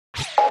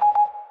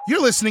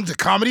You're listening to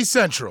Comedy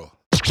Central.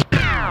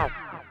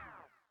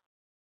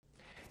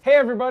 Hey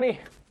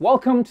everybody,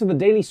 welcome to the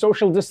Daily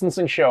Social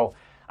Distancing Show.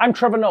 I'm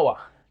Trevor Noah.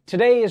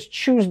 Today is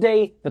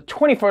Tuesday, the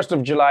 21st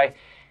of July,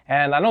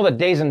 and I know that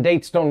days and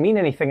dates don't mean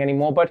anything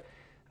anymore, but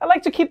I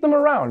like to keep them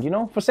around,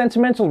 for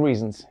sentimental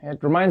reasons. It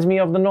reminds me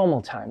of the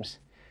normal times.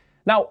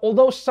 Now,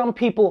 although some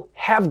people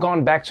have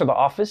gone back to the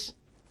office,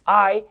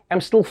 I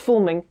am still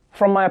filming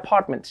from my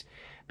apartment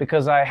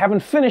because I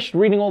haven't finished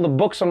reading all the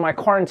books on my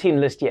quarantine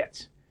list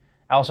yet.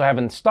 I also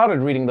haven't started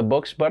reading the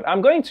books, but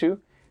I'm going to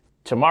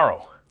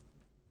tomorrow.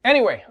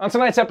 Anyway, on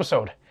tonight's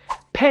episode,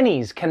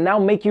 pennies can now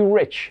make you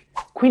rich.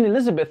 Queen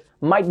Elizabeth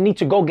might need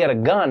to go get a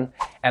gun,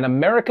 and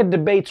America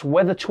debates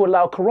whether to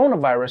allow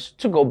coronavirus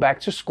to go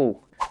back to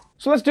school.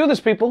 So let's do this,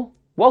 people.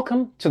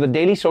 Welcome to the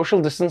Daily Social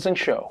Distancing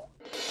Show.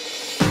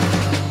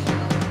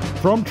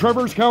 From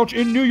Trevor's couch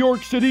in New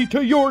York City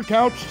to your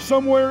couch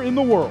somewhere in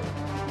the world,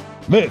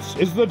 this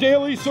is the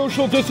Daily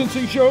Social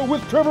Distancing Show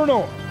with Trevor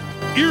Noah.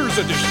 Ears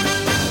Edition.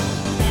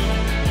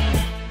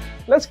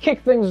 Let's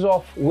kick things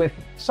off with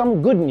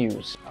some good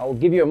news. I'll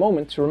give you a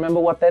moment to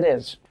remember what that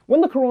is. When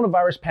the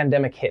coronavirus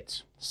pandemic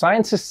hit,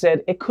 scientists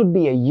said it could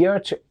be a year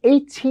to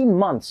 18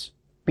 months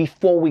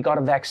before we got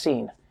a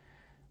vaccine.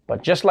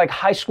 But just like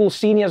high school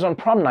seniors on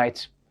prom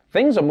night,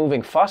 things are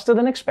moving faster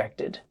than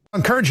expected.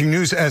 Encouraging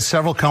news as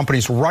several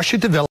companies rush to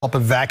develop a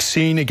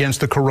vaccine against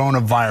the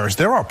coronavirus.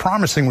 There are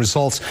promising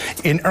results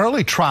in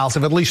early trials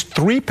of at least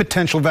 3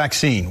 potential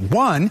vaccines.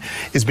 One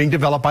is being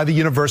developed by the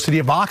University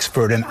of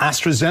Oxford and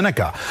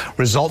AstraZeneca.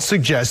 Results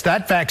suggest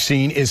that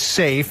vaccine is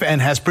safe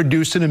and has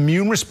produced an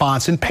immune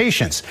response in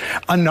patients.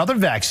 Another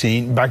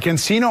vaccine by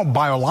Cancino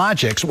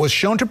Biologics was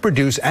shown to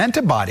produce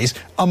antibodies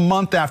a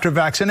month after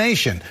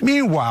vaccination.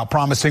 Meanwhile,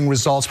 promising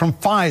results from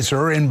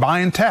Pfizer and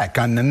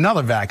BioNTech on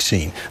another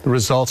vaccine. The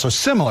results are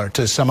similar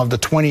to some of the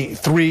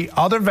 23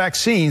 other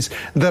vaccines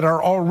that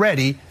are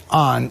already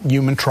on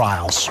human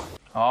trials.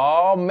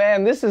 Oh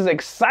man, this is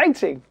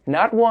exciting.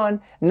 Not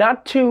 1,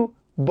 not 2,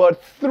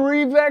 but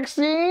 3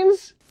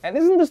 vaccines? And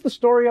isn't this the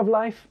story of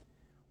life?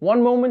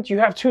 One moment you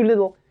have too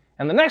little,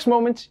 and the next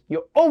moment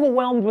you're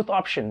overwhelmed with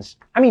options.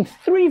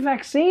 3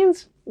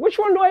 vaccines? Which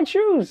one do I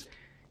choose?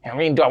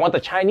 Do I want the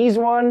Chinese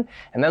one?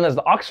 And then there's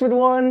the Oxford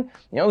one?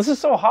 This is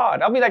so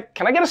hard. I'll be like,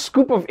 can I get a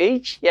scoop of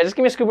each? Yeah, just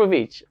give me a scoop of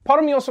each. Part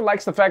of me also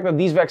likes the fact that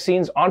these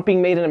vaccines aren't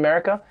being made in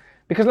America,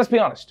 because let's be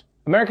honest,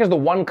 America is the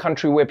one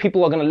country where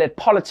people are going to let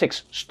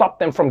politics stop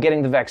them from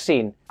getting the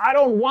vaccine. I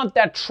don't want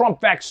that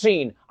Trump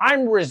vaccine.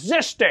 I'm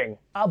resisting.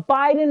 A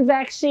Biden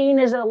vaccine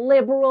is a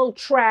liberal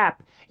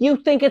trap. You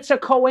think it's a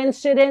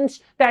coincidence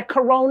that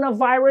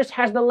coronavirus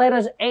has the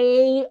letters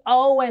A,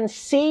 O, and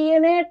C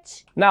in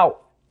it? Now,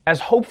 as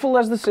hopeful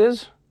as this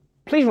is,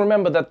 please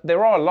remember that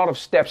there are a lot of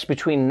steps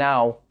between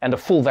now and a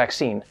full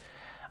vaccine.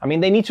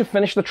 They need to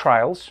finish the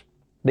trials,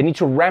 they need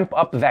to ramp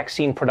up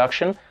vaccine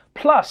production,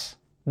 plus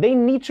they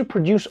need to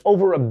produce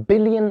over 1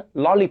 billion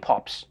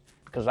lollipops.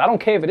 Because I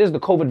don't care if it is the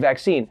COVID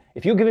vaccine,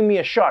 if you're giving me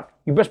a shot,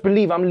 you best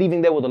believe I'm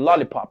leaving there with a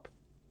lollipop.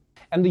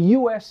 And the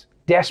US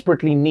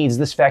desperately needs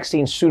this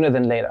vaccine sooner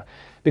than later,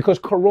 because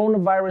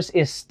coronavirus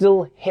is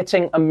still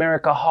hitting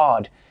America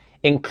hard,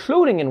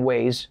 including in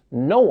ways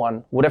no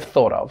one would have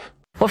thought of.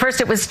 Well,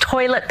 first it was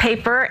toilet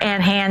paper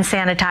and hand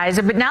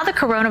sanitizer, but now the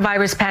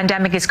coronavirus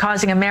pandemic is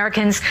causing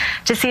Americans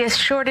to see a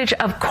shortage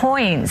of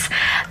coins.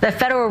 The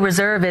Federal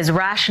Reserve is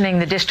rationing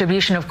the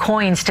distribution of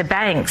coins to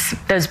banks.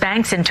 Those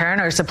banks, in turn,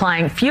 are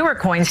supplying fewer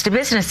coins to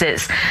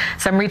businesses.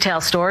 Some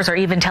retail stores are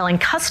even telling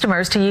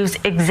customers to use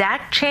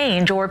exact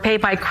change or pay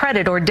by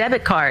credit or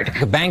debit card.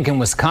 A bank in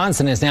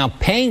Wisconsin is now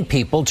paying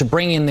people to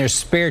bring in their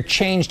spare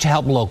change to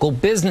help local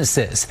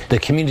businesses. The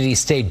Community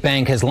State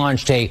Bank has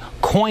launched a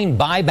coin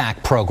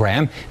buyback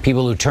program.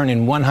 People who turn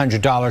in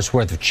 $100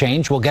 worth of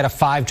change will get a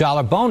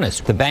 $5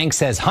 bonus. The bank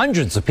says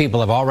hundreds of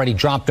people have already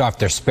dropped off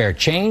their spare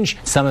change.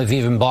 Some have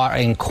even bought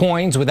in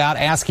coins without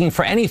asking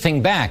for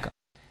anything back.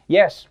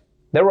 Yes,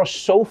 there are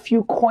so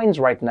few coins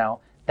right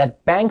now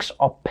that banks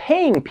are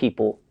paying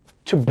people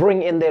to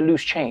bring in their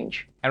loose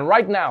change. And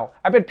right now,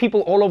 I bet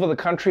people all over the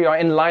country are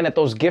in line at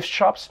those gift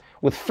shops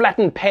with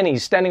flattened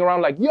pennies standing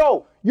around like,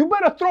 yo, you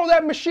better throw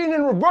that machine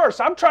in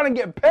reverse. I'm trying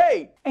to get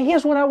paid. And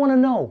here's what I want to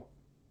know.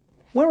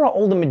 Where are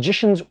all the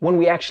magicians when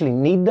we actually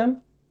need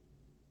them?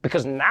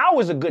 Because now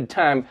is a good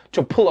time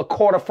to pull a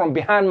quarter from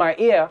behind my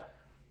ear,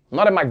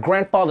 not at my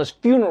grandfather's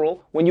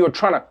funeral when you were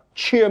trying to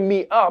cheer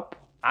me up.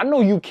 I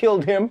know you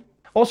killed him.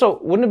 Also,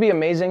 wouldn't it be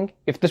amazing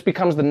if this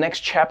becomes the next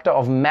chapter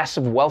of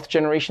massive wealth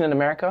generation in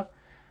America?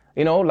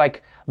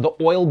 Like the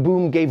oil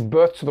boom gave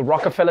birth to the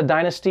Rockefeller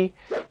dynasty,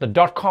 the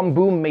dot-com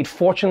boom made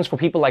fortunes for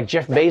people like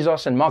Jeff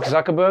Bezos and Mark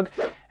Zuckerberg,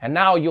 and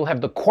now you'll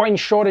have the coin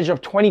shortage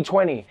of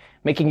 2020,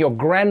 making your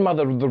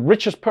grandmother the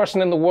richest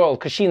person in the world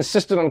because she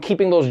insisted on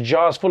keeping those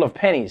jars full of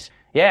pennies.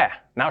 Yeah,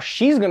 now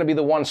she's gonna be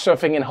the one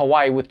surfing in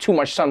Hawaii with too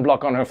much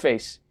sunblock on her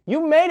face.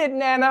 You made it,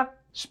 Nana!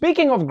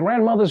 Speaking of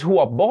grandmothers who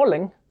are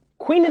balling,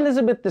 Queen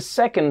Elizabeth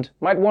II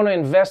might want to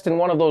invest in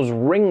one of those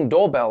Ring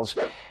doorbells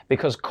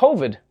because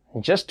COVID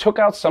just took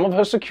out some of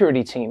her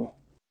security team.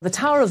 The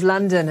Tower of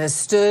London has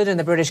stood in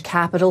the British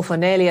capital for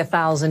nearly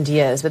 1,000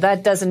 years, but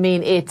that doesn't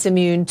mean it's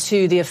immune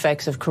to the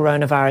effects of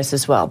coronavirus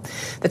as well.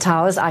 The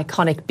tower's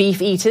iconic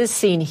beef eaters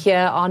seen here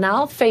are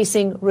now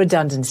facing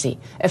redundancy.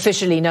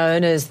 Officially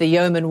known as the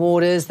Yeoman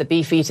Warders, the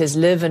beef eaters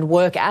live and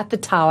work at the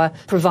tower,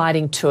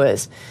 providing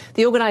tours.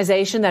 The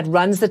organisation that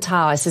runs the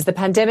tower says the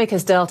pandemic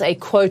has dealt a,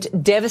 quote,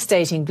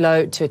 devastating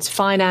blow to its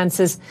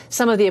finances.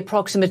 Some of the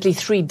approximately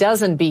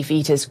 36 beef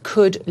eaters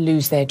could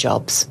lose their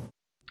jobs.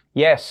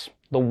 Yes.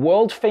 The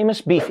world-famous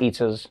beef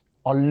eaters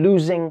are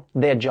losing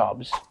their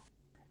jobs.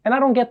 And I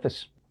don't get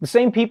this. The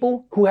same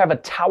people who have a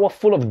tower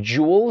full of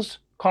jewels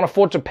can't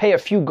afford to pay a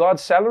few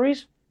guards'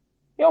 salaries?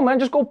 Yo, man,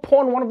 just go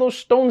pawn one of those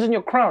stones in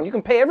your crown. You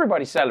can pay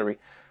everybody's salary.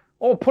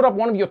 Or put up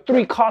one of your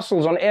 3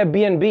 castles on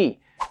Airbnb.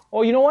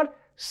 Or you know what?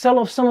 Sell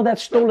off some of that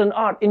stolen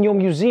art in your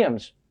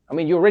museums. I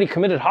mean, you already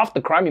committed half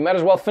the crime. You might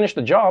as well finish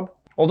the job.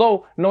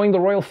 Although, knowing the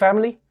royal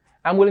family,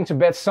 I'm willing to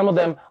bet some of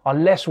them are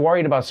less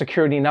worried about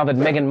security now that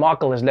Meghan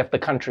Markle has left the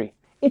country.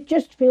 It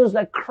just feels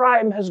like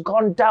crime has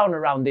gone down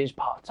around these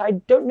parts. I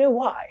don't know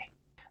why.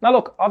 Now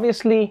look,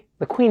 obviously,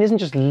 the Queen isn't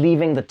just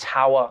leaving the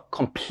tower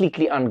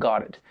completely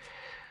unguarded.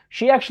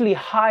 She actually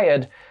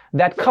hired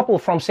that couple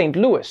from St.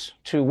 Louis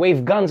to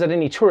wave guns at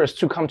any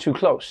tourists who come too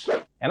close.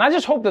 And I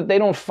just hope that they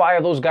don't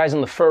fire those guys in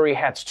the furry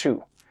hats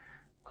too,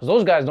 because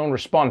those guys don't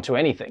respond to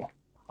anything.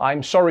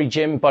 I'm sorry,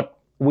 Jim, but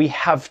we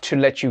have to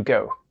let you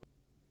go.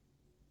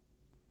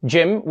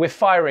 Jim, we're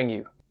firing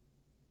you.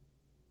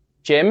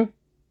 Jim?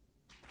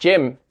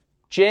 Jim.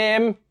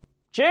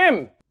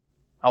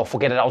 Oh,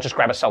 forget it. I'll just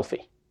grab a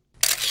selfie.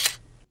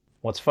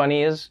 What's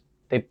funny is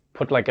they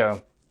put like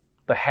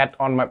the hat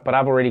on my, but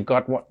I've already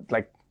got one.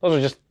 Like, those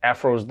are just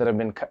afros that have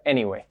been cut.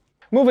 Anyway,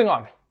 moving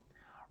on.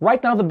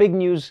 Right now, the big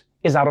news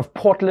is out of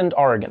Portland,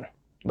 Oregon,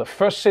 the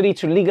first city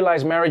to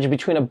legalize marriage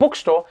between a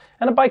bookstore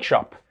and a bike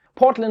shop.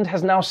 Portland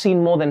has now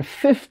seen more than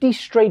 50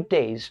 straight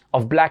days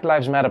of Black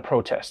Lives Matter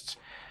protests.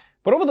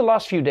 But over the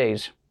last few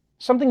days,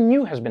 something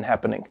new has been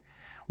happening,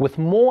 with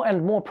more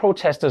and more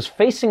protesters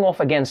facing off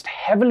against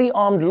heavily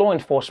armed law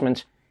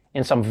enforcement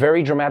in some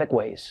very dramatic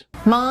ways.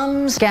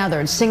 Moms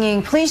gathered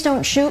singing "Please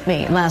Don't Shoot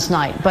Me" last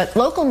night, but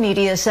local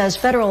media says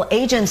federal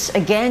agents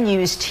again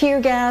used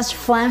tear gas,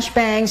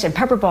 flashbangs, and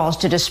pepper balls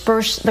to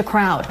disperse the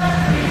crowd.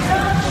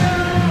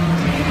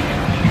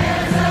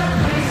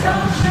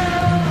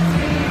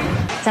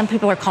 Some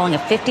people are calling a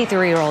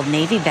 53-year-old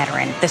Navy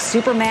veteran the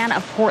Superman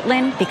of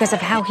Portland because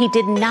of how he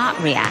did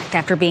not react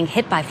after being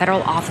hit by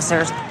federal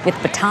officers with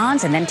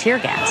batons and then tear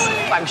gas.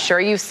 I'm sure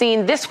you've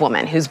seen this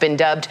woman who's been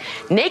dubbed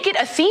Naked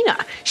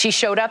Athena. She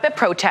showed up at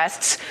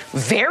protests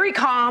very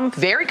calm,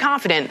 very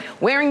confident,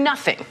 wearing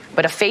nothing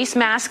but a face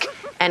mask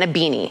and a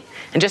beanie.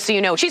 And just so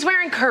you know, she's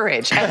wearing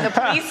courage, and the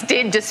police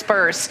did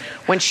disperse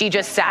when she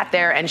just sat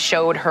there and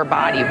showed her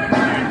body.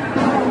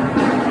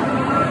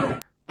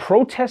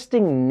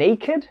 Protesting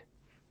naked?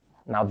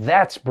 Now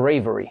that's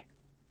bravery.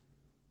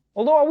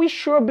 Although, are we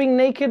sure being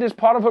naked is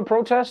part of her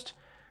protest?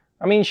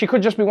 I mean, she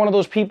could just be one of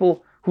those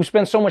people who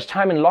spend so much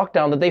time in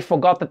lockdown that they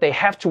forgot that they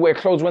have to wear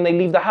clothes when they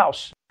leave the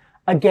house.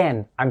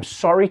 Again, I'm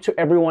sorry to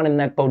everyone in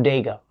that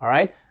bodega, all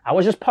right? I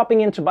was just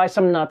popping in to buy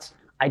some nuts.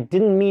 I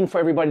didn't mean for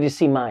everybody to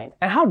see mine.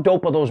 And how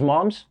dope are those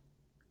moms?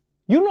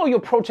 You know your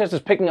protest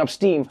is picking up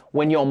steam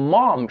when your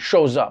mom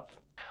shows up.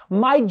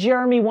 My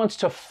Jeremy wants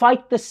to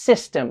fight the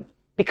system,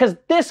 because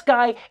this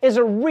guy is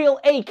a real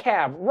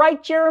ACAB,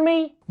 right,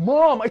 Jeremy?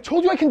 Mom, I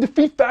told you I can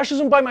defeat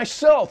fascism by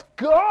myself.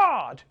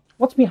 God!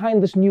 What's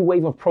behind this new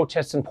wave of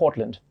protests in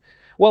Portland?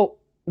 Well,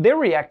 they're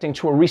reacting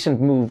to a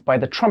recent move by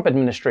the Trump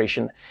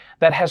administration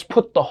that has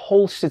put the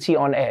whole city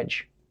on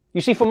edge.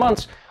 You see, for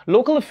months,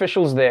 local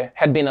officials there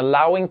had been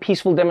allowing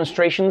peaceful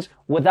demonstrations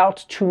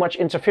without too much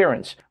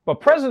interference.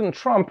 But President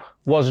Trump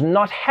was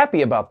not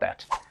happy about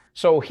that.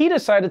 So he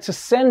decided to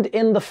send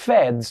in the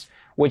feds,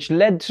 which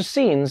led to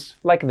scenes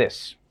like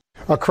this.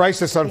 A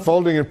crisis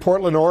unfolding in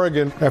Portland,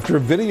 Oregon, after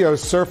videos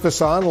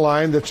surfaced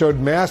online that showed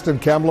masked and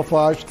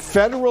camouflaged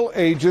federal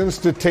agents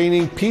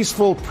detaining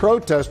peaceful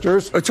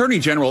protesters. Attorney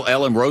General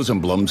Ellen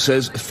Rosenblum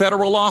says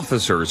federal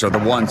officers are the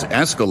ones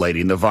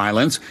escalating the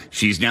violence.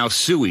 She's now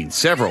suing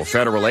several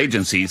federal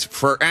agencies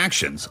for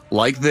actions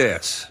like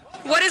this.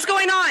 What is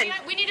going on?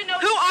 We need to know.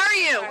 Who are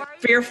you?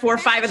 3 or 4 or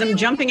 5 of them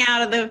jumping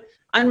out of the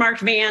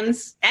unmarked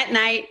vans at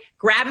night,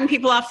 grabbing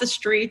people off the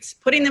streets,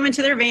 putting them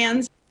into their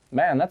vans.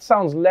 Man, that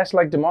sounds less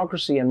like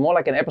democracy and more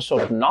like an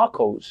episode of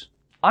Narcos.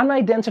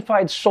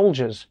 Unidentified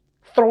soldiers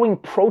throwing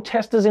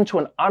protesters into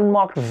an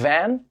unmarked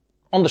van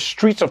on the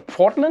streets of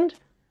Portland?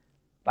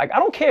 Like, I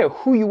don't care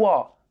who you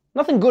are.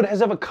 Nothing good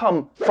has ever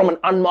come from an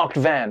unmarked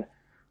van.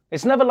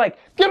 It's never like,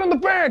 get in the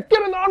van,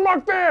 get in the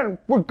unmarked van,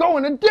 we're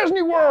going to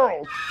Disney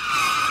World.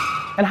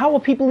 And how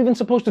are people even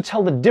supposed to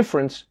tell the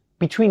difference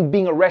between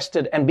being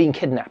arrested and being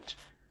kidnapped?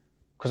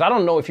 Because I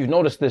don't know if you've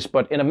noticed this,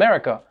 but in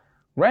America,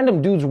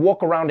 random dudes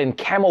walk around in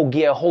camo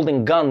gear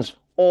holding guns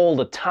all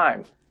the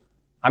time.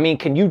 I mean,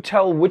 can you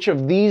tell which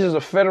of these is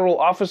a federal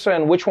officer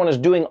and which one is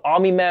doing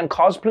Army Man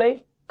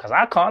cosplay? Because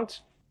I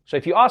can't. So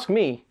if you ask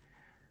me,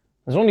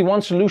 there's only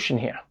one solution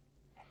here.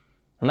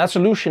 And that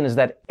solution is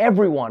that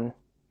everyone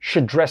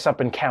should dress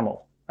up in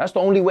camo. That's the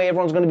only way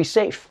everyone's going to be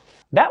safe.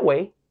 That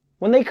way,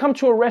 when they come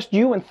to arrest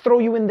you and throw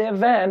you in their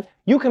van,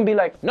 you can be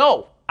like,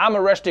 no, I'm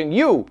arresting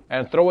you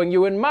and throwing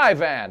you in my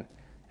van.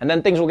 And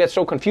then things will get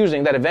so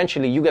confusing that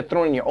eventually you get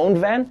thrown in your own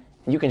van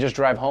and you can just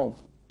drive home.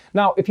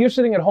 Now, if you're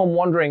sitting at home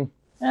wondering,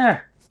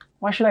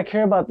 why should I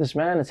care about this,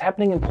 man? It's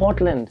happening in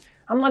Portland.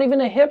 I'm not even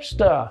a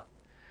hipster.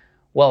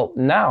 Well,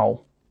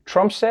 now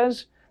Trump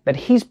says that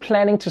he's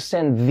planning to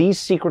send these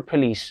secret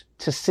police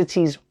to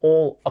cities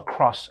all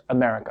across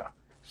America.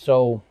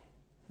 So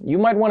you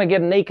might want to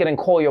get naked and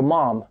call your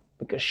mom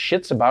because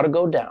shit's about to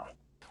go down.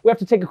 We have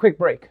to take a quick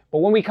break, but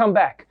when we come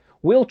back,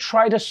 we'll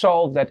try to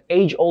solve that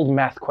age-old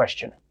math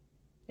question.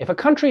 If a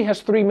country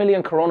has 3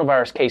 million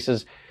coronavirus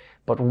cases,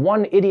 but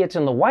one idiot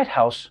in the White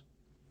House,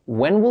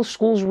 when will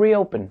schools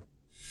reopen?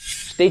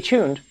 Stay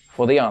tuned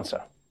for the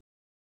answer.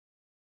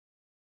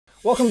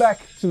 Welcome back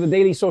to the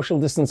Daily Social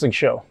Distancing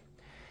Show.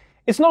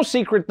 It's no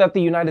secret that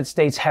the United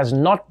States has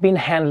not been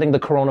handling the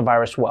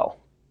coronavirus well.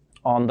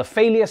 On the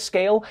failure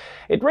scale,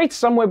 it rates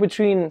somewhere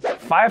between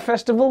Fire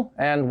Festival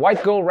and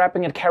white girl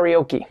rapping at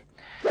karaoke.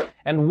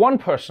 And one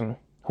person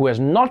who has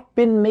not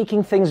been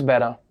making things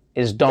better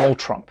is Donald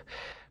Trump,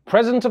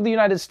 President of the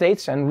United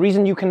States, and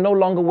reason you can no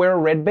longer wear a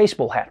red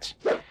baseball hat.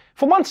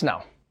 For months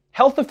now,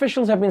 health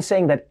officials have been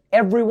saying that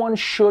everyone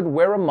should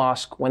wear a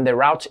mask when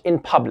they're out in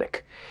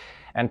public.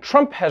 And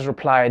Trump has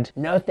replied,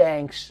 no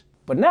thanks.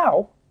 But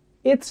now,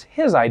 it's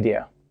his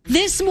idea.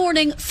 This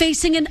morning,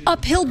 facing an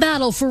uphill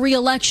battle for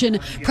re-election,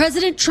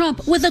 President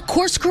Trump with a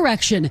course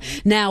correction,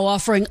 now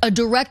offering a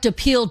direct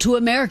appeal to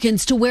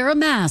Americans to wear a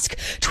mask,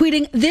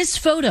 tweeting this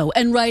photo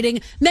and writing,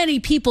 many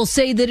people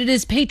say that it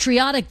is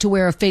patriotic to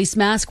wear a face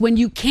mask when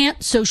you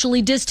can't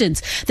socially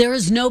distance. There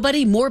is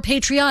nobody more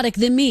patriotic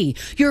than me,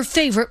 your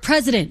favorite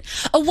president.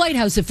 A White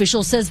House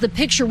official says the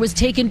picture was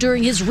taken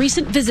during his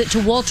recent visit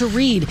to Walter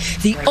Reed,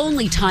 the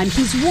only time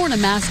he's worn a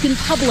mask in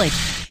public.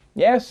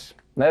 Yes.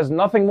 There's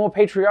nothing more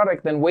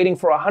patriotic than waiting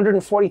for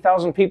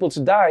 140,000 people to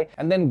die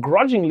and then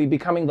grudgingly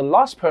becoming the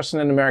last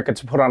person in America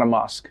to put on a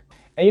mask.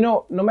 And you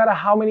know, no matter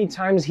how many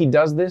times he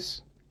does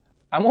this,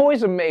 I'm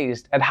always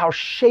amazed at how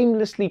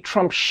shamelessly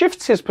Trump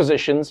shifts his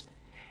positions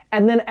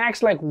and then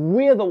acts like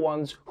we're the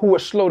ones who were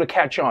slow to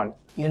catch on.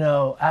 You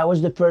know, I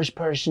was the first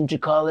person to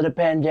call it a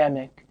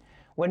pandemic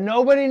when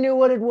nobody knew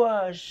what it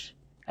was,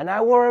 and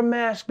I wore a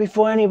mask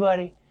before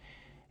anybody.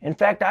 In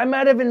fact, I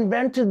might have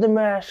invented the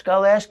mask.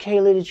 I'll ask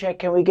Kaylee to check.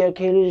 Can we get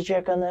Kaylee to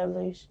check on that,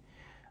 please?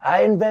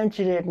 I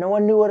invented it. No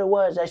one knew what it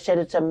was. I said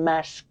it's a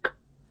mask.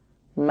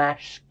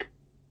 Mask.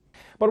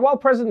 But while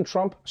President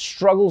Trump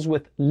struggles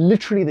with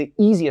literally the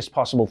easiest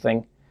possible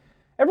thing,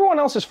 everyone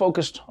else is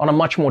focused on a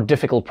much more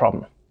difficult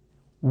problem.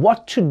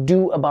 What to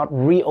do about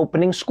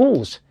reopening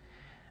schools.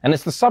 And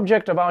it's the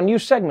subject of our new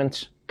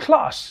segment,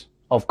 Class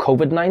of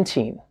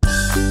COVID-19.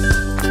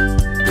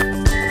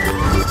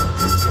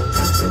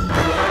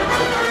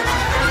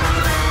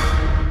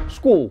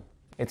 School.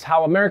 It's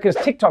how America's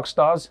TikTok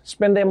stars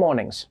spend their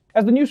mornings.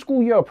 As the new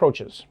school year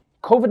approaches,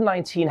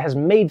 COVID-19 has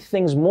made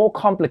things more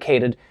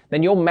complicated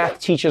than your math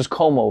teacher's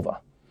comb over.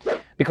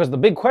 Because the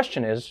big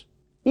question is,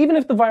 even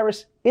if the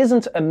virus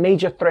isn't a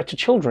major threat to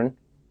children,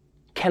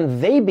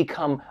 can they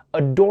become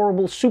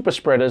adorable super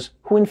spreaders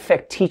who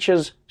infect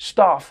teachers,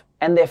 staff,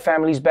 and their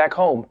families back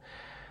home?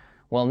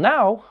 Well,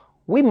 now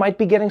we might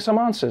be getting some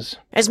answers.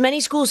 As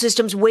many school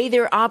systems weigh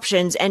their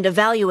options and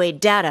evaluate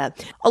data,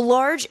 a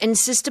large and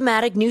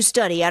systematic new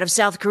study out of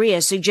South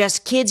Korea suggests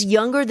kids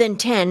younger than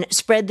 10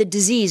 spread the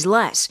disease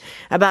less,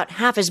 about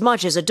half as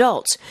much as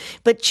adults.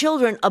 But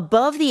children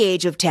above the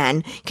age of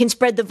 10 can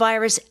spread the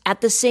virus at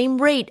the same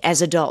rate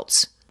as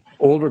adults.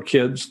 Older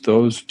kids,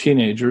 those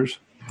teenagers,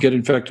 get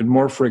infected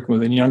more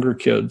frequently than younger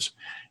kids,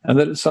 and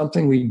that it's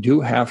something we do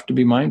have to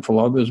be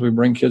mindful of as we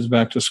bring kids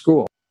back to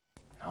school.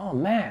 Oh,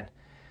 man.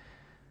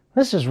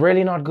 This is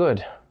really not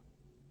good.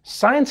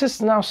 Scientists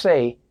now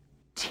say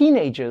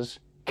teenagers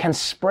can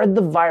spread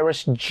the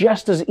virus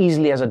just as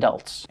easily as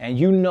adults. And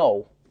you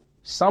know,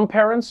 some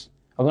parents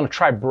are going to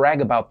try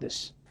brag about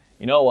this.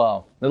 You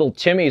know, little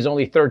Timmy is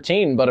only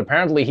 13, but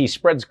apparently he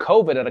spreads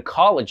COVID at a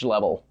college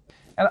level.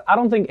 And I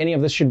don't think any of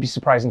this should be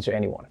surprising to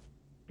anyone.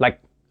 Like,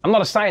 I'm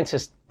not a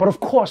scientist, but of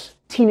course,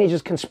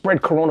 teenagers can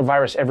spread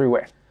coronavirus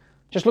everywhere.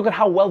 Just look at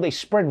how well they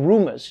spread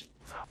rumors.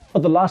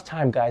 But the last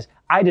time, guys,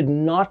 I did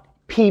not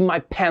pee my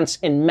pants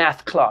in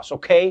math class,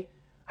 okay?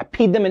 I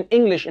peed them in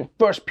English in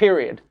first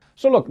period.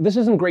 So look, this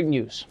isn't great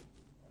news.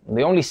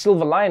 The only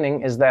silver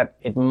lining is that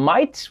it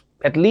might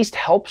at least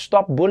help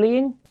stop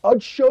bullying.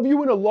 I'd shove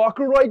you in a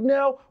locker right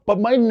now, but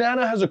my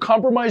nana has a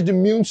compromised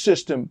immune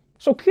system.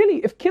 So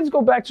clearly, if kids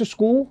go back to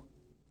school,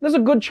 there's a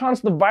good chance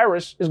the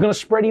virus is going to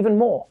spread even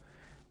more.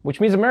 Which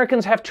means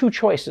Americans have two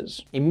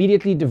choices.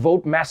 Immediately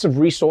devote massive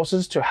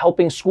resources to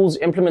helping schools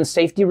implement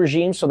safety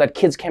regimes so that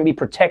kids can be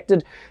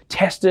protected,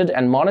 tested,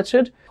 and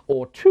monitored.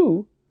 Or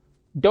two,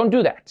 don't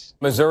do that.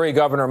 Missouri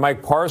Governor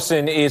Mike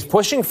Parson is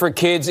pushing for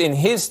kids in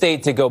his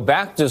state to go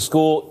back to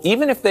school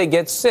even if they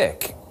get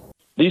sick.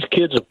 These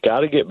kids have got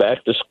to get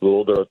back to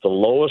school. They're at the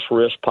lowest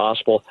risk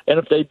possible. And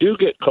if they do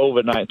get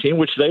COVID-19,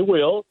 which they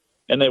will,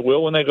 and they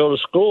will when they go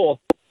to school,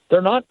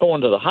 they're not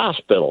going to the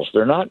hospitals.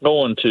 They're not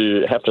going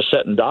to have to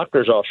sit in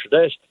doctor's office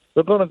for days.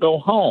 They're going to go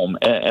home,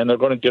 and they're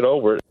going to get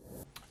over it.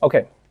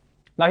 Okay,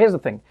 now here's the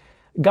thing.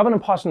 Governor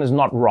Parson is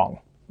not wrong,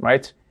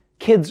 right?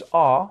 Kids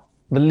are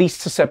the least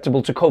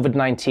susceptible to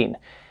COVID-19.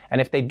 And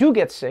if they do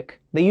get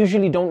sick, they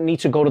usually don't need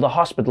to go to the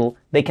hospital.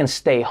 They can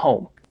stay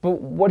home. But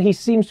what he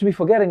seems to be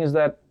forgetting is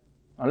that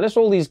unless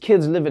all these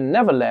kids live in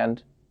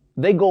Neverland,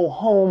 they go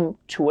home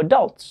to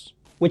adults,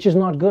 which is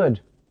not good.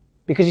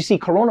 Because you see,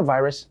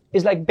 coronavirus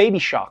is like baby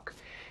shark.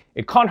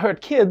 It can't hurt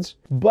kids,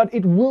 but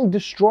it will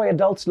destroy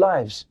adults'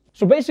 lives.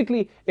 So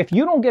basically, if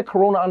you don't get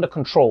corona under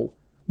control,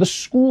 the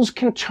schools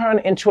can turn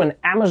into an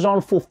Amazon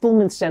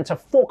fulfillment center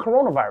for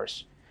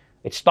coronavirus.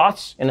 It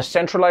starts in a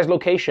centralized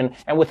location,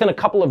 and within a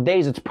couple of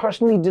days, it's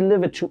personally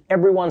delivered to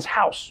everyone's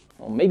house,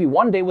 or maybe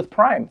one day with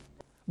Prime.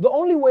 The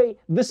only way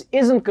this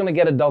isn't going to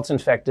get adults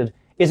infected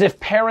is if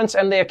parents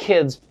and their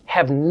kids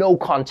have no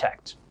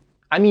contact.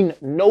 I mean,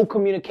 no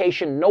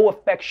communication, no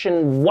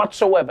affection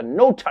whatsoever,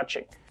 no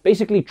touching.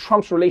 Basically,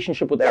 Trump's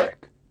relationship with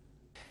Eric.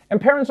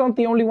 And parents aren't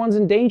the only ones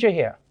in danger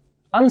here.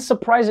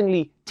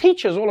 Unsurprisingly,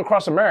 teachers all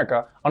across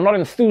America are not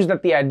enthused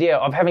at the idea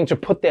of having to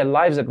put their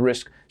lives at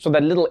risk so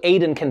that little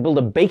Aiden can build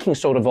a baking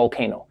soda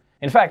volcano.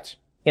 In fact,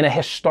 in a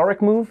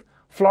historic move,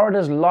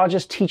 Florida's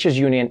largest teachers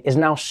union is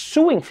now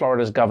suing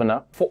Florida's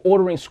governor for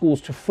ordering schools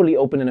to fully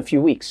open in a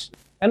few weeks.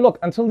 And look,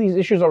 until these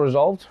issues are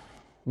resolved,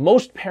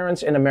 most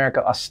parents in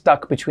America are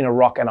stuck between a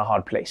rock and a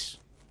hard place.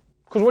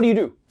 Because what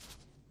do?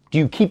 Do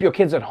you keep your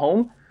kids at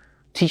home,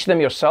 teach them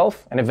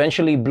yourself, and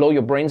eventually blow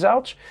your brains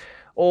out?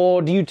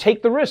 Or do you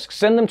take the risk,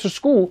 send them to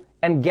school,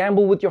 and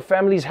gamble with your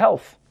family's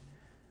health?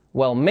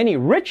 Well, many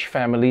rich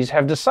families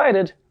have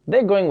decided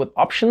they're going with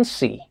option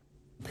C.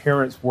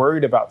 Parents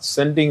worried about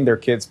sending their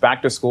kids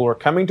back to school are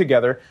coming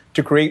together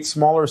to create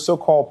smaller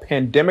so-called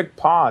pandemic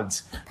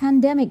pods.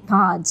 Pandemic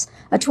pods,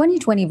 a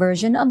 2020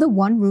 version of the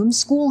one-room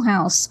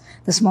schoolhouse.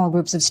 The small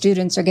groups of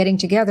students are getting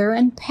together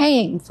and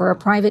paying for a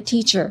private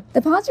teacher.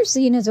 The pods are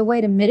seen as a way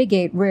to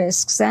mitigate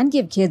risks and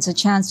give kids a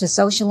chance to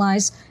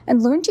socialize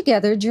and learn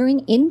together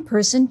during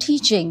in-person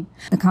teaching.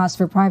 The cost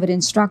for private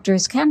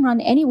instructors can run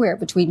anywhere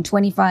between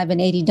 $25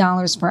 and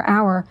 $80 per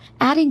hour,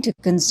 adding to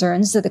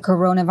concerns that the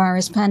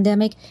coronavirus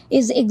pandemic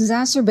is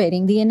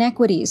exacerbating the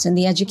inequities in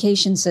the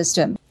education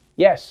system.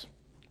 Yes,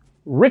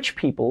 rich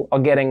people are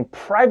getting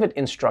private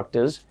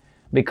instructors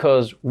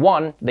because,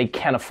 one, they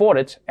can't afford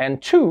it,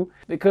 and two,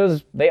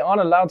 because they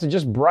aren't allowed to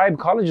just bribe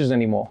colleges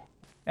anymore.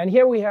 And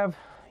here we have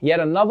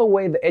yet another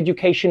way the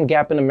education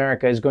gap in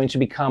America is going to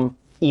become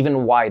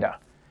even wider.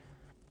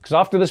 Because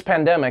after this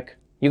pandemic,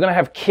 you're going to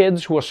have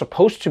kids who are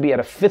supposed to be at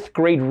a 5th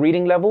grade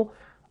reading level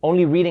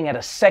only reading at a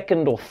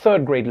 2nd or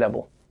 3rd grade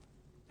level.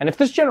 And if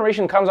this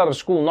generation comes out of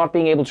school not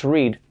being able to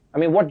read, I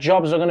mean, what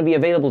jobs are going to be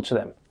available to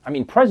them? I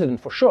mean,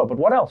 president for sure, but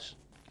what else?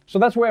 So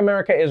that's where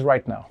America is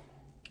right now.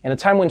 In a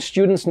time when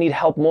students need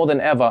help more than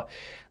ever,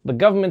 the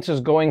government is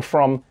going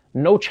from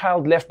no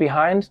child left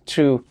behind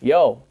to,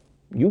 yo,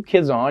 you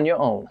kids are on your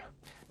own.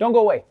 Don't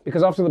go away,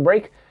 because after the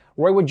break,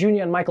 Roy Wood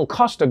Jr. and Michael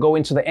Costa go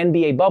into the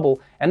NBA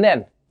bubble, and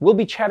then we'll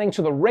be chatting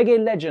to the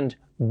reggae legend,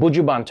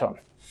 Buju Banton.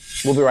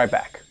 We'll be right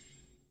back.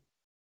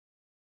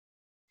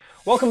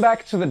 Welcome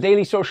back to the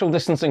Daily Social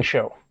Distancing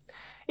Show.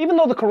 Even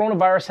though the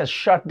coronavirus has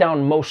shut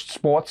down most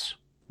sports,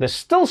 there's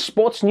still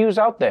sports news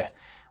out there,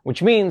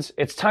 which means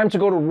it's time to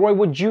go to Roy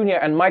Wood Jr.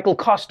 and Michael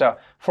Costa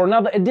for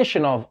another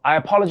edition of I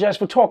Apologize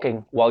for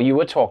Talking While You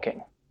Were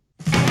Talking.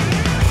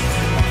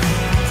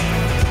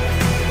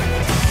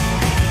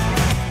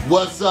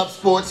 What's up,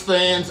 sports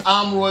fans?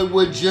 I'm Roy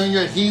Wood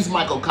Jr. He's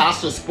Michael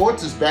Costa.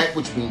 Sports is back,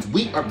 which means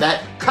we are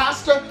back.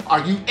 Costa,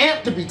 are you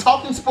amped to be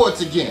talking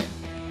sports again?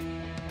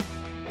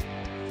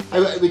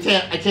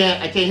 I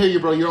can't hear you,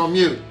 bro. You're on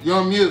mute.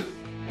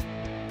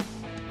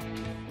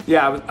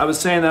 Yeah, I was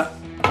saying that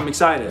I'm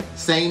excited.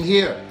 Same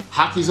here.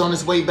 Hockey's on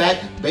its way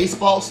back.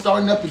 Baseball's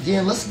starting up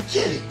again. Let's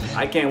get it, man.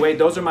 I can't wait.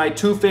 Those are my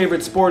 2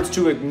 favorite sports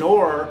to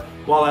ignore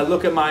while I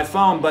look at my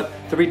phone. But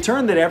the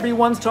return that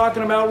everyone's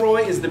talking about,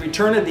 Roy, is the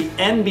return of the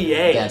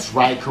NBA. That's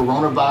right.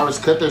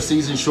 Coronavirus cut their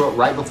season short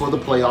right before the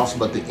playoffs,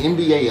 but the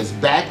NBA is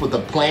back with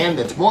a plan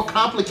that's more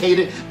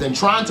complicated than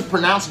trying to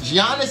pronounce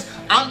Giannis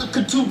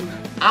Antetokounmpo.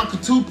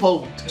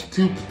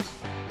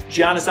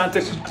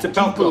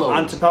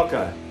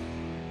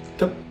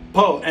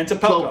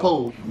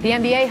 The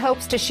NBA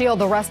hopes to shield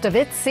the rest of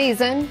its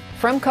season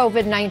from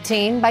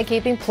COVID-19 by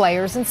keeping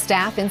players and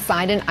staff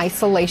inside an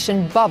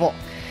isolation bubble.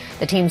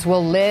 The teams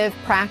will live,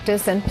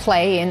 practice, and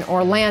play in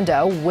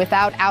Orlando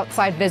without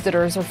outside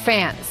visitors or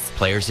fans.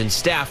 Players and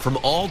staff from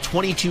all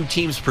 22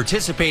 teams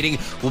participating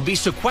will be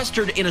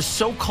sequestered in a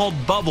so-called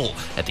bubble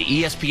at the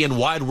ESPN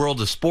Wide World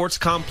of Sports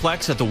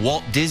complex at the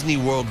Walt Disney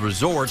World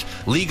Resort.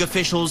 League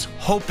officials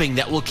hoping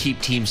that will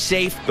keep teams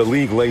safe. The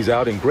league lays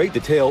out in great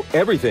detail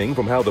everything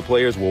from how the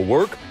players will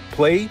work,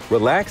 play,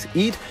 relax,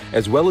 eat,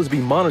 as well as be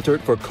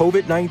monitored for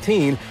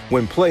COVID-19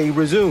 when play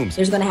resumes.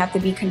 There's going to have to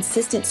be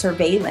consistent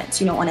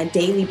surveillance, on a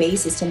daily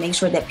basis to make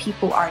sure that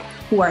people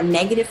who are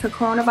negative for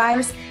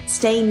coronavirus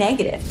stay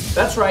negative.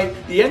 That's right.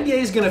 The NBA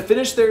is going to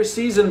finish their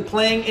season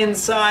playing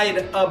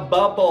inside a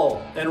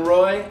bubble. And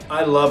Roy,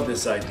 I love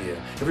this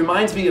idea. It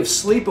reminds me of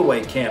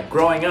sleepaway camp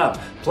growing up.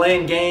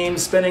 Playing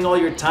games, spending all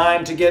your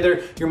time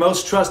together, your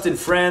most trusted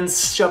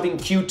friends, shoving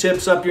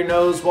Q-tips up your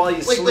nose while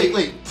you sleep.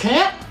 Wait.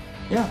 Camp?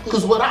 Yeah.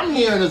 Because what I'm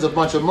hearing is a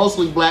bunch of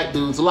mostly black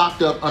dudes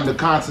locked up under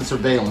constant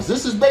surveillance.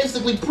 This is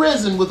basically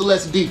prison with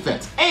less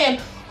defense. And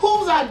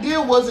whose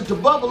idea was it to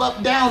bubble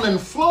up down in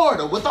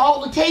Florida with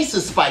all the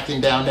cases spiking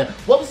down there?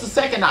 What was the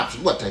second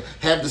option? What, to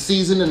have the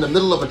season in the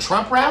middle of a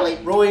Trump rally?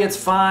 Roy, it's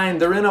fine.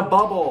 They're in a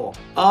bubble.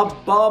 A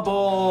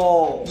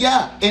bubble.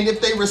 Yeah, and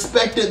if they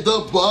respected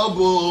the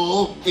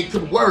bubble, it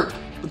could work.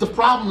 But the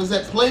problem is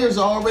that players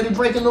are already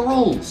breaking the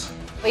rules.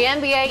 The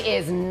NBA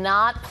is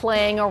not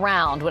playing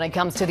around when it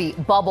comes to the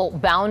bubble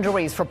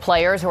boundaries for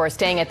players who are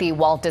staying at the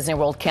Walt Disney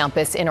World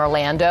campus in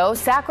Orlando.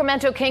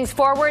 Sacramento Kings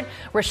forward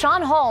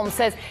Rashawn Holmes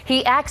says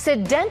he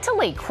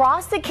accidentally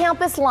crossed the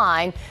campus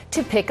line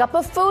to pick up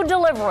a food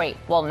delivery.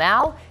 Well,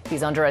 now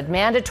he's under a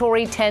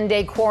mandatory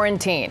 10-day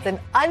quarantine. An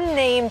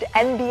unnamed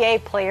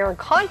NBA player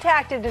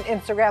contacted an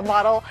Instagram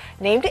model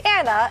named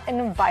Anna and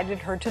invited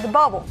her to the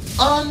bubble.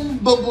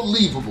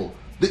 Unbelievable.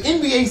 The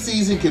NBA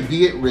season could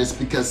be at risk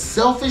because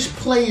selfish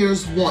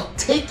players want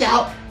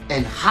takeout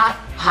and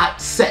hot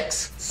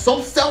sex.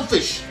 So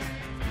selfish.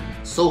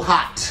 So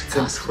hot. It's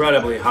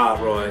incredibly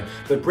hot, Roy.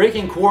 But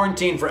breaking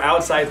quarantine for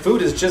outside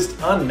food is just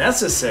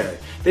unnecessary.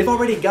 They've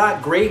already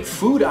got great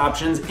food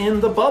options in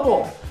the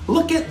bubble.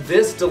 Look at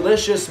this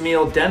delicious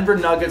meal Denver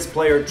Nuggets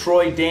player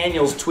Troy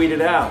Daniels tweeted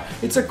out.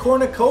 It's a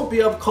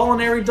cornucopia of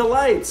culinary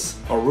delights.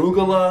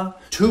 Arugula,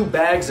 2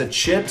 bags of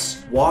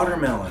chips,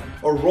 watermelon,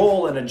 a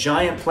roll in a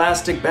giant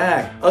plastic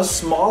bag, a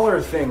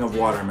smaller thing of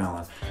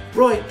watermelon.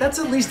 Roy, that's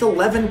at least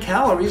 11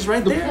 calories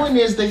right there. The point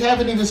is, they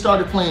haven't even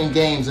started playing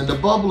games and the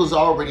bubble is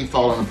already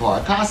falling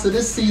apart. Costa,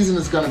 this season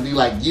is going to be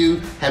like you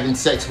having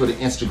sex with an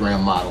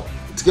Instagram model.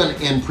 It's going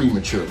to end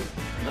prematurely.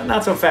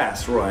 Not so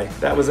fast, Roy.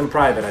 That was in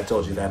private, I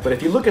told you that. But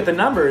if you look at the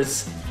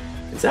numbers,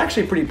 it's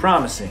actually pretty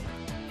promising.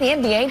 The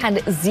NBA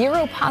had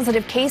 0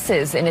 positive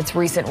cases in its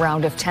recent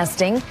round of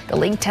testing. The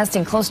league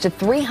testing close to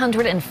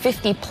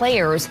 350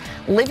 players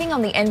living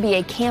on the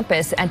NBA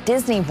campus at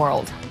Disney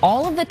World.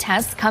 All of the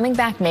tests coming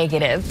back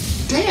negative.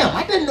 Damn,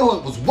 I didn't know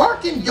it was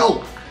working.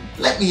 Yo,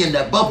 let me in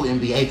that bubble,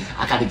 NBA.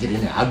 I gotta get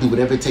in there. I'll do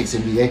whatever it takes,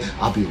 NBA.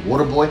 I'll be a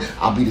water boy.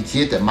 I'll be the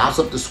kid that mops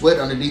up the sweat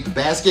underneath the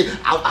basket.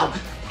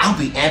 I'll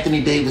be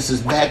Anthony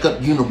Davis's backup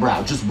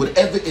unibrow. Just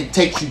whatever it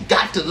takes. You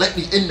got to let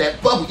me in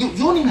that bubble. You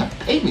don't even have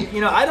to pay me.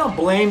 I don't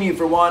blame you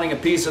for wanting a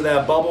piece of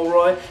that bubble,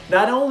 Roy.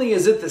 Not only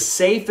is it the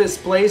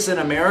safest place in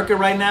America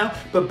right now,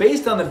 but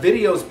based on the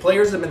videos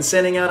players have been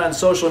sending out on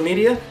social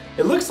media,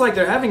 it looks like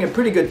they're having a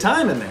pretty good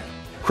time in there.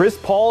 Chris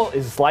Paul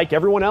is like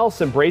everyone else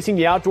embracing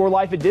the outdoor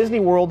life at Disney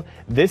World.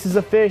 This is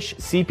a fish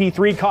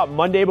CP3 caught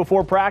Monday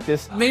before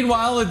practice.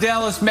 Meanwhile, the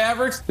Dallas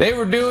Mavericks, they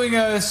were doing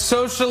a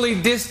socially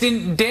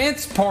distant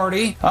dance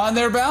party on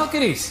their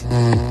balconies.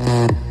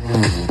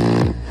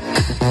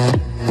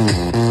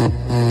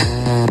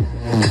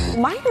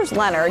 Myers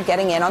Leonard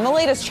getting in on the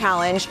latest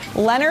challenge.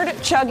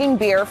 Leonard chugging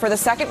beer for the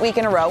second week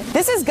in a row.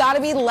 This has got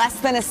to be less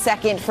than a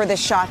second for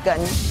this shotgun.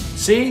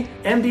 See,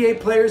 NBA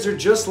players are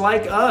just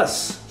like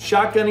us,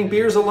 shotgunning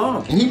beers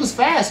alone. And he was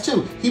fast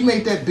too. He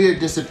made that beer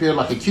disappear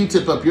like a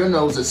Q-tip up your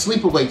nose at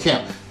sleepaway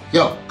camp.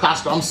 Yo,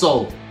 Costa, I'm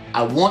sold.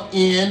 I want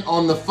in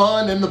on the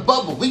fun and the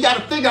bubble. We got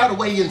to figure out a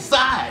way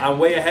inside. I'm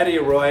way ahead of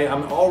you, Roy.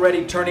 I'm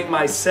already turning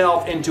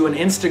myself into an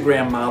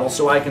Instagram model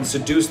so I can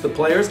seduce the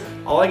players.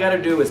 All I got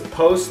to do is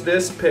post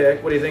this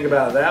pic. What do you think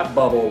about that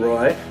bubble,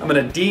 Roy? I'm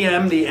going to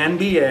DM the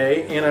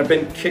NBA, and I've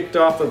been kicked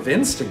off of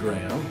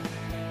Instagram.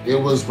 It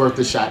was worth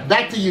a shot.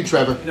 Back to you,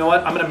 Trevor. You know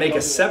what? I'm going to make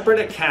a separate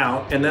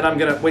account, and then I'm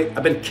going to... Wait,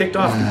 I've been kicked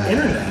off the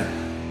internet.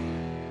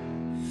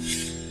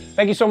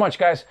 Thank you so much,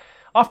 guys.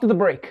 After the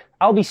break,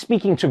 I'll be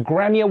speaking to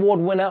Grammy Award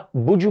winner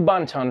Buju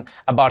Banton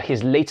about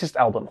his latest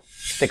album.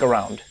 Stick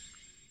around.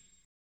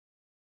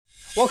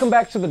 Welcome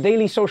back to the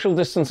Daily Social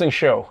Distancing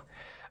Show.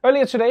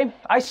 Earlier today,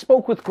 I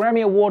spoke with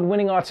Grammy Award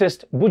winning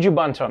artist Buju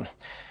Banton.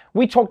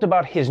 We talked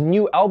about his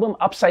new album,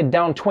 Upside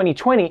Down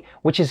 2020,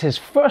 which is his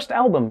first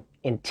album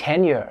in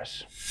 10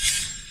 years.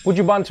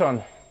 Buju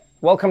Banton,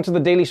 welcome to the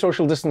Daily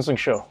Social Distancing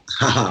Show.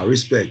 Haha,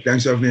 respect.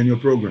 Thanks for having me on your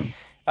program.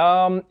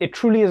 It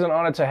truly is an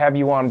honor to have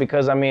you on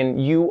because,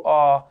 you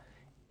are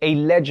a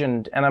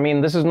legend.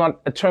 And this is not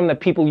a term that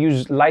people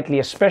use lightly,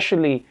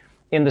 especially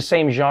in the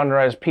same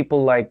genre as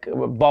people like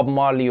Bob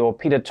Marley or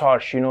Peter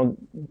Tosh.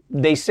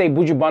 They say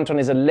Buju Banton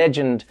is a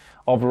legend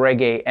of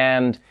reggae,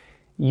 and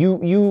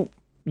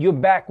you're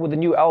back with a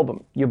new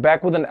album. You're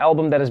back with an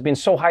album that has been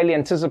so highly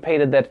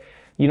anticipated that,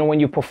 when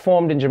you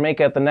performed in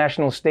Jamaica at the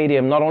National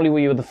Stadium, not only were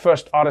you the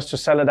first artist to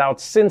sell it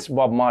out since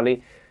Bob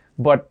Marley,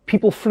 but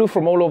people flew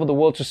from all over the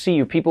world to see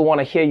you. People want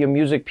to hear your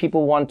music.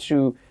 People want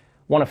to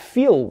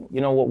feel,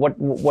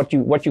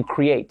 what you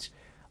create.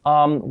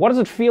 What does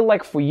it feel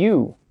like for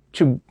you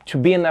to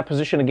be in that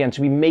position again,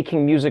 to be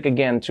making music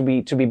again, to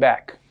be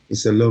back?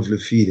 It's a lovely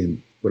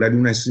feeling, but I do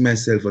not see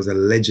myself as a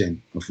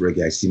legend of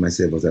reggae. I see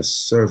myself as a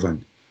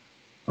servant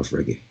of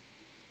reggae.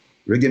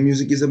 Reggae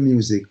music is a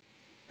music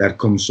that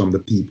comes from the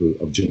people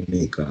of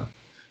Jamaica.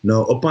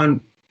 Now,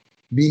 upon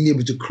being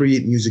able to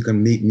create music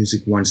and make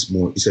music once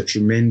more, it's a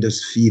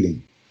tremendous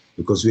feeling,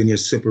 because when you're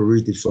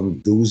separated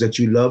from those that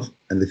you love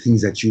and the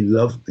things that you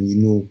love, and you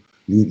know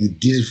you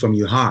did it from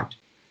your heart,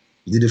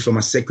 you did it from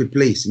a sacred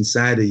place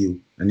inside of you,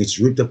 and it's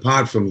ripped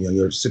apart from you, and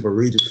you're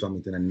separated from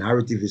it, and a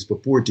narrative is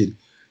purported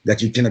that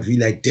you cannot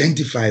really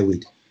identify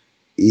with.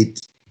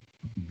 It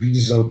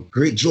brings a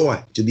great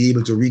joy to be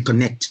able to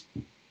reconnect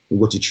with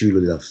what you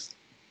truly love.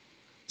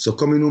 So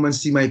coming home and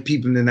see my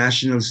people in the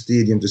National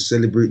Stadium to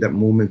celebrate that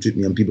moment with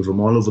me, and people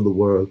from all over the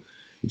world,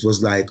 it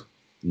was like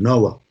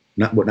Noah,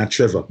 not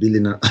Trevor,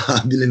 building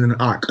an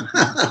ark.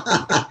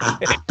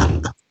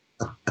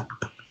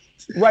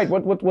 Right.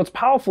 What's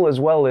powerful as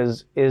well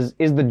is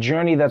the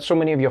journey that so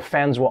many of your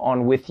fans were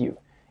on with you.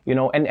 You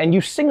know, and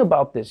you sing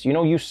about this. You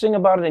know, you sing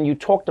about it and you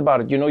talked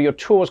about it. You know, your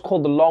tour was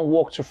called the Long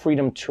Walk to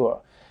Freedom Tour.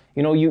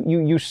 You know,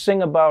 you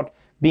sing about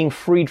being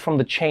freed from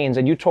the chains,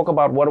 and you talk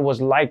about what it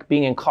was like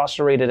being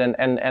incarcerated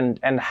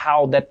and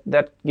how that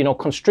you know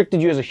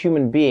constricted you as a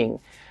human being.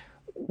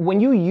 When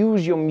you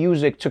use your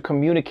music to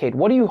communicate,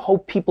 what do you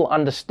hope people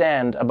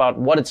understand about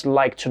what it's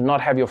like to not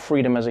have your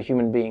freedom as a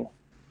human being?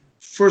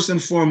 First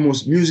and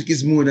foremost, music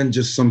is more than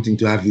just something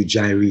to have you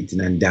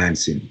gyrating and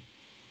dancing.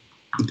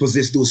 It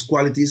possesses those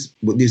qualities,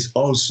 but there's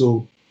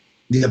also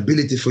the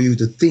ability for you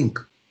to think,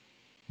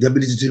 the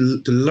ability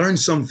to learn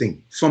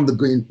something from the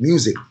great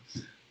music.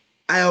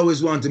 I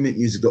always want to make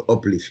music to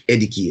uplift,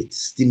 educate,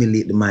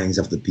 stimulate the minds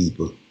of the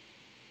people.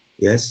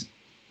 Yes?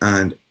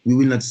 And we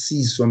will not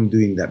cease from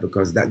doing that,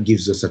 because that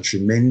gives us a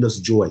tremendous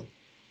joy.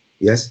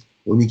 Yes?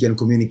 When we can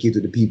communicate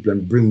with the people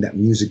and bring that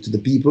music to the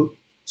people.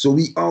 So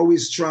we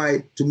always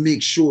try to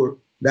make sure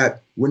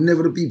that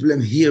whenever the people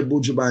hear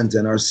Buju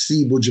Banton or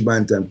see Buju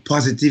Banton,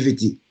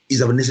 positivity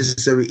is a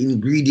necessary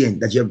ingredient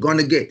that you're going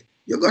to get.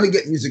 You're going to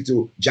get music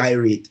to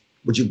gyrate,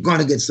 but you're going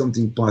to get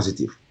something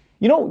positive.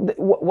 You know,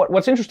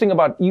 what's interesting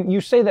about,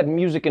 you say that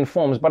music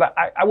informs, but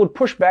I would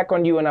push back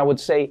on you and I would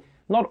say,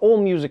 not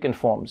all music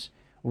informs.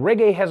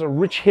 Reggae has a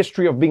rich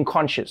history of being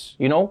conscious,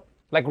 you know?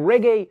 Like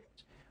reggae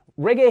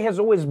has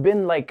always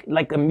been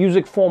like a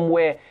music form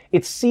where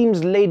it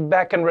seems laid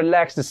back and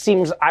relaxed, it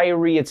seems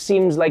airy, it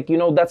seems like, you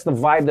know, that's the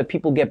vibe that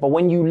people get. But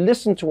when you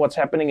listen to what's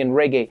happening in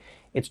reggae,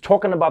 it's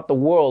talking about the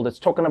world, it's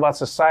talking about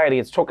society,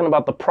 it's talking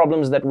about the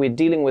problems that we're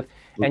dealing with.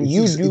 And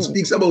it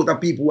speaks about the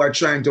people who are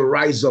trying to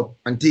rise up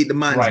and take the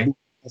man's boot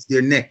off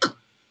their neck.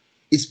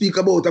 It speaks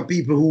about the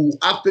people who,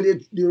 after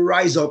they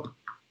rise up,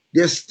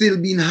 they're still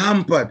being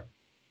hampered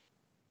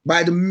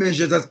by the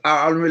measures that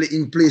are already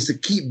in place to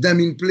keep them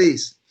in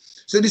place.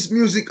 So this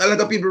music, a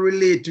lot of people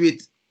relate to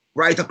it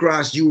right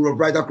across Europe,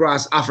 right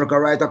across Africa,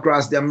 right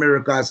across the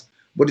Americas,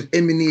 but it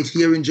emanates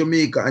here in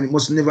Jamaica, and it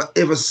must never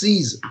ever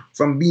cease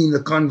from being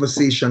the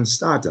conversation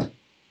starter.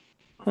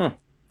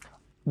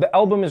 The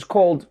album is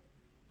called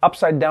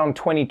Upside Down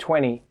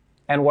 2020,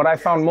 and what I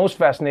found most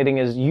fascinating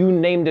is you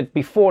named it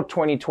before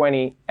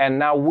 2020, and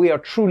now we are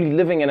truly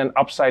living in an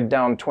upside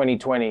down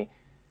 2020.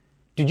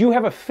 Did you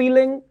have a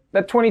feeling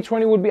that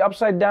 2020 would be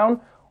upside down?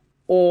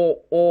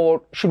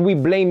 Or should we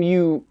blame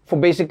you for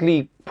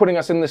basically putting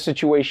us in this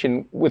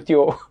situation with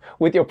your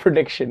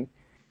prediction?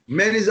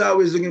 Men is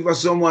always looking for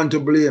someone to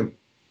blame.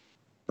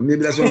 And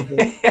maybe that's what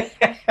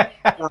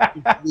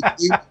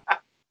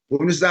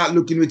when we start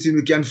looking with him,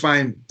 we can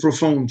find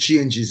profound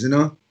changes, you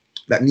know,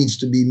 that needs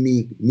to be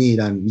made,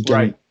 and we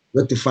can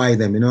rectify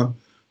them, you know.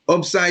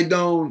 Upside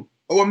down,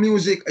 our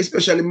music,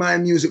 especially my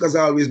music, has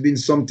always been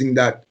something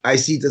that I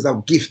see it as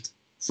a gift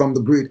from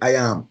the great I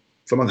Am,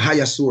 from a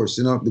higher source,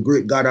 you know, the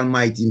great God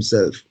Almighty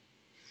himself.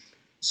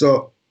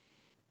 So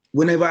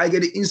whenever I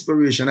get the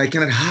inspiration, I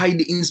cannot hide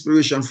the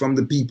inspiration from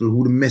the people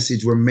who the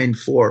message were meant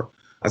for.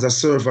 As a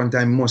servant,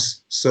 I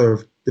must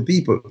serve the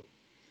people.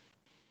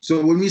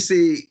 So when we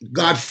say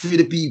God free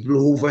the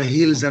people over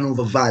hills and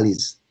over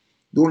valleys,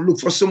 don't look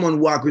for someone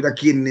walk with a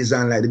kid in his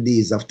hand like the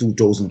days of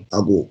 2,000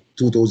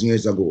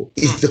 years ago.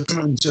 It's the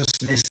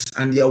consciousness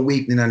and the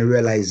awakening and the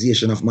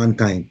realization of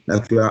mankind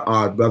that we are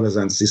our brothers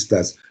and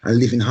sisters and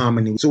live in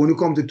harmony. So when you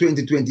come to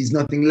 2020, it's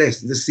nothing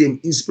less. It's the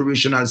same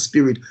inspirational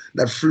spirit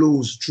that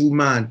flows through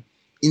man,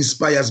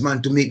 inspires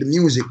man to make the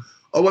music.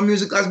 Our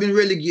music has been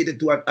relegated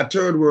to a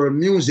third world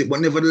music,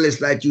 but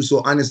nevertheless, like you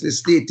so honestly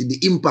stated, the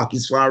impact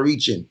is far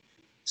reaching.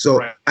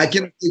 So I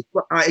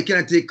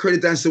cannot take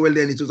credit and say, well,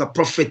 then it was a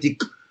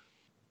prophetic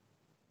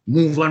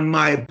move on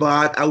my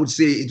part. I would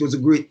say it was a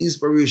great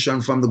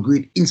inspiration from the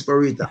great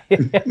inspirator.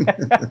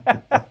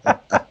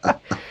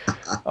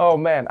 Oh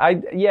man, I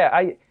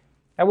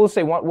will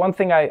say one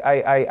thing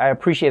I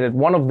appreciated.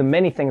 One of the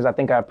many things I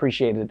think I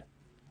appreciated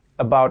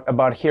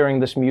about hearing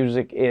this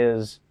music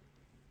is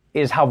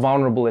how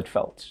vulnerable it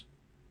felt.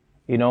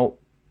 You know,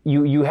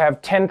 you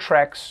have 10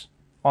 tracks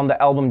on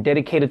the album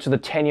dedicated to the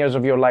 10 years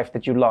of your life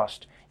that you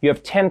lost. You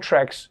have 10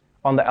 tracks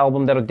on the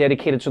album that are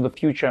dedicated to the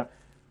future.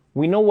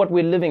 We know what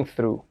we're living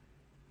through.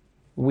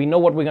 We know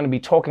what we're going to be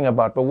talking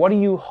about, but what do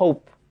you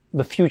hope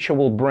the future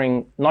will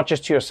bring, not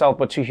just to yourself,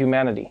 but to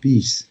humanity?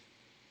 Peace.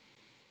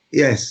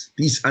 Yes,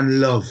 peace and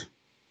love.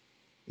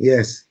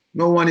 Yes.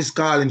 No one is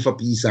calling for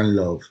peace and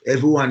love.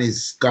 Everyone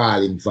is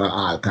calling for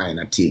all kind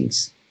of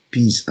things.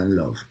 Peace and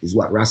love is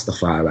what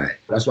Rastafari.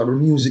 That's what the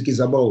music is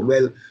about.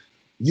 Well,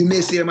 you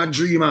may say I'm a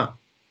dreamer,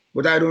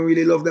 but I don't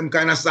really love them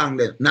kind of song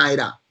then,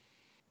 neither.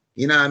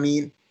 You know what I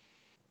mean?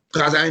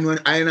 Because I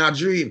in a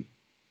dream.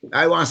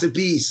 I want to see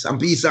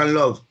peace and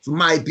love for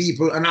my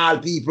people and all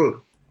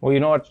people. Well, you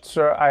know what,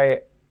 sir?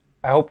 I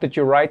hope that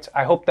you're right.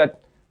 I hope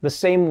that the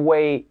same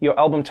way your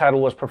album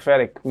title was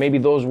prophetic, maybe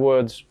those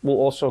words will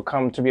also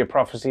come to be a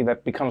prophecy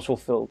that becomes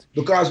fulfilled.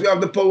 Because we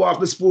have the power of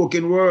the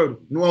spoken word,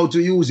 know how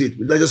to use it.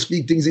 Let us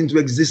speak things into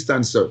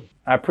existence, sir.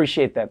 I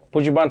appreciate that.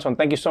 Buju Banton,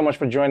 thank you so much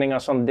for joining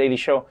us on The Daily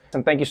Show.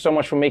 And thank you so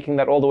much for making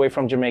that all the way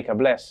from Jamaica.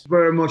 Bless.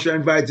 Very much for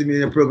inviting me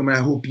in the program, and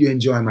I hope you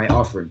enjoy my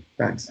offering.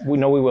 Thanks. We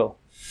know we will.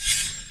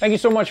 Thank you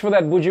so much for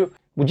that, Buju.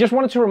 We just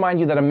wanted to remind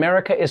you that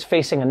America is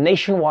facing a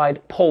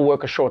nationwide poll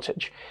worker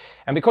shortage.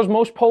 And because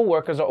most poll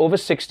workers are over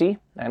 60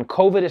 and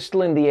COVID is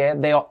still in the air,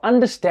 they are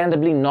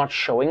understandably not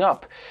showing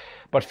up.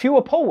 But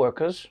fewer poll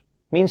workers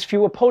means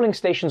fewer polling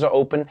stations are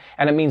open,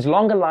 and it means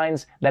longer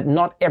lines that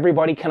not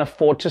everybody can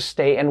afford to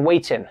stay and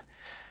wait in.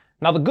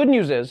 Now, the good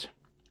news is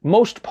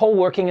most poll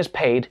working is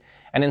paid,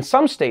 and in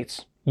some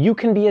states, you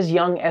can be as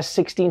young as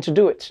 16 to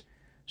do it.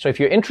 So if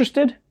you're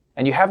interested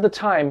and you have the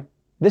time,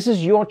 this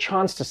is your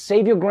chance to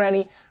save your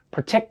granny,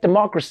 protect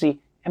democracy,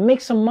 and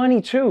make some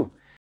money too.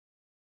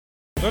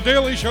 The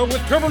Daily Show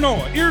with Trevor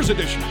Noah, Ears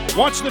Edition.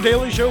 Watch The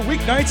Daily Show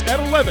weeknights at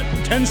 11,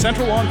 10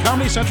 Central on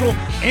Comedy Central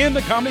and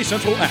the Comedy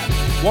Central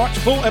app. Watch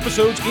full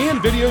episodes and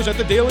videos at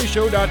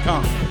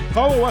thedailyshow.com.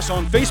 Follow us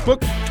on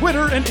Facebook,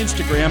 Twitter, and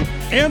Instagram,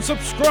 and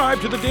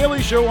subscribe to The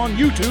Daily Show on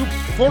YouTube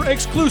for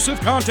exclusive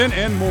content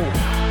and more.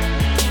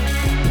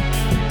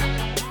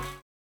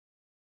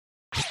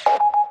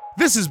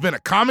 This has been a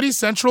Comedy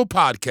Central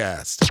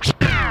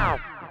podcast.